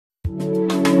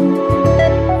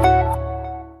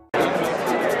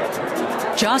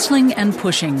Jostling and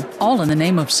pushing, all in the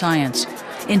name of science.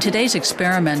 In today's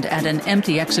experiment at an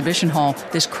empty exhibition hall,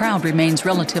 this crowd remains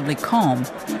relatively calm.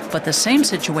 But the same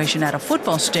situation at a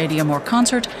football stadium or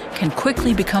concert can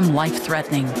quickly become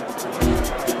life-threatening.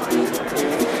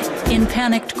 In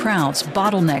panicked crowds,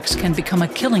 bottlenecks can become a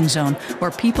killing zone where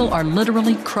people are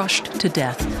literally crushed to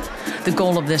death. The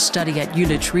goal of this study at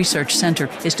Jülich Research Center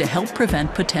is to help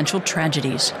prevent potential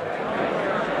tragedies.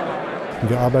 In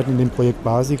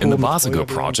the Basico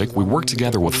project, we work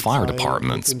together with fire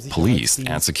departments, police,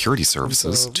 and security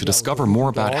services to discover more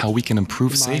about how we can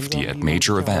improve safety at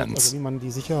major events.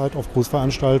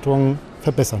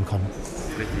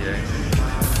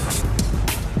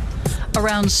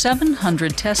 Around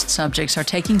 700 test subjects are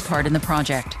taking part in the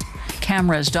project.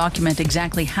 Cameras document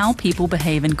exactly how people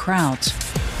behave in crowds.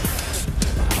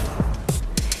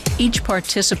 Each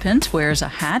participant wears a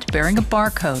hat bearing a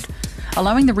barcode,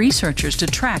 allowing the researchers to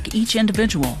track each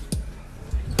individual.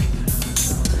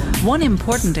 One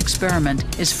important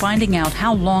experiment is finding out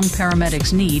how long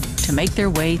paramedics need to make their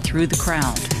way through the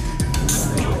crowd.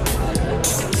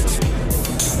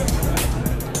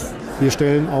 We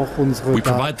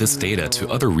provide this data to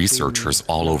other researchers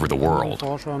all over the world.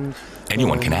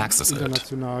 Anyone can access it.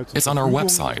 It's on our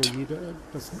website.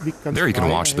 There you can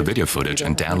watch the video footage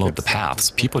and download the paths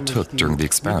people took during the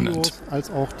experiment. We're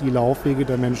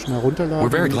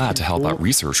very glad to help out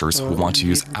researchers who want to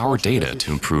use our data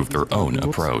to improve their own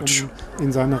approach.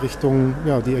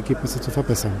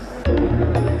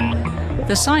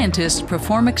 The scientists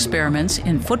perform experiments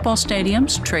in football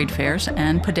stadiums, trade fairs,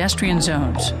 and pedestrian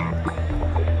zones.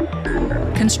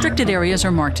 Constricted areas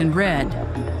are marked in red.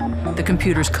 The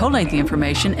computers collate the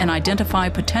information and identify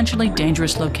potentially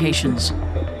dangerous locations.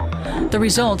 The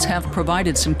results have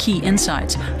provided some key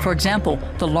insights. For example,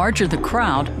 the larger the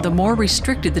crowd, the more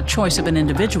restricted the choice of an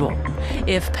individual.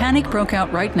 If panic broke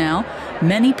out right now,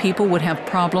 many people would have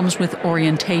problems with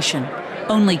orientation.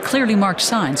 Only clearly marked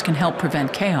signs can help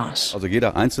prevent chaos.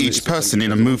 Each person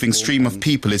in a moving stream of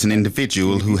people is an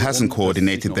individual who hasn't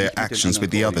coordinated their actions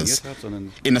with the others.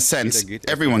 In a sense,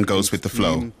 everyone goes with the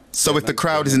flow. So if the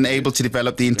crowd isn't able to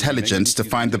develop the intelligence to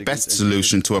find the best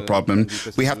solution to a problem,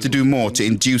 we have to do more to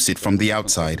induce it from the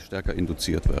outside.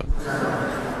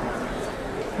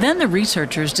 Then the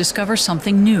researchers discover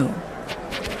something new.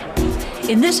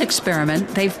 In this experiment,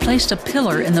 they've placed a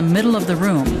pillar in the middle of the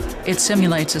room. It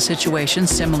simulates a situation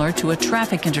similar to a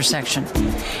traffic intersection.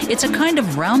 It's a kind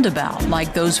of roundabout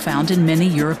like those found in many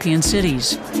European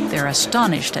cities. They're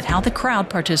astonished at how the crowd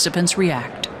participants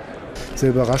react.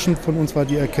 Adding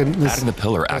the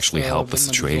pillar actually helped the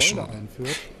situation.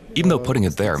 Even though putting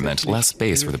it there meant less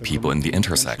space for the people in the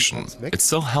intersection, it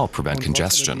still helped prevent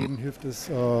congestion.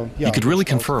 You could really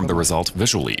confirm the result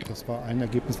visually.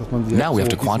 Now we have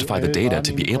to quantify the data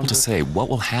to be able to say what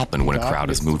will happen when a crowd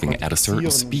is moving at a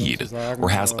certain speed or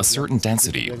has a certain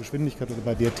density.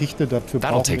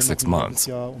 That'll take 6 months.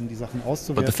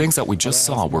 But the things that we just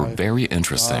saw were very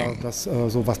interesting.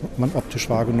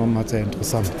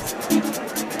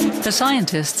 The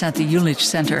scientists at the Jülich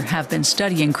Center have been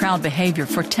studying crowd behavior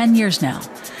for 10 years now.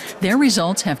 Their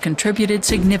results have contributed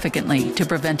significantly to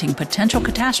preventing potential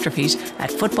catastrophes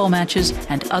at football matches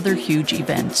and other huge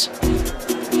events.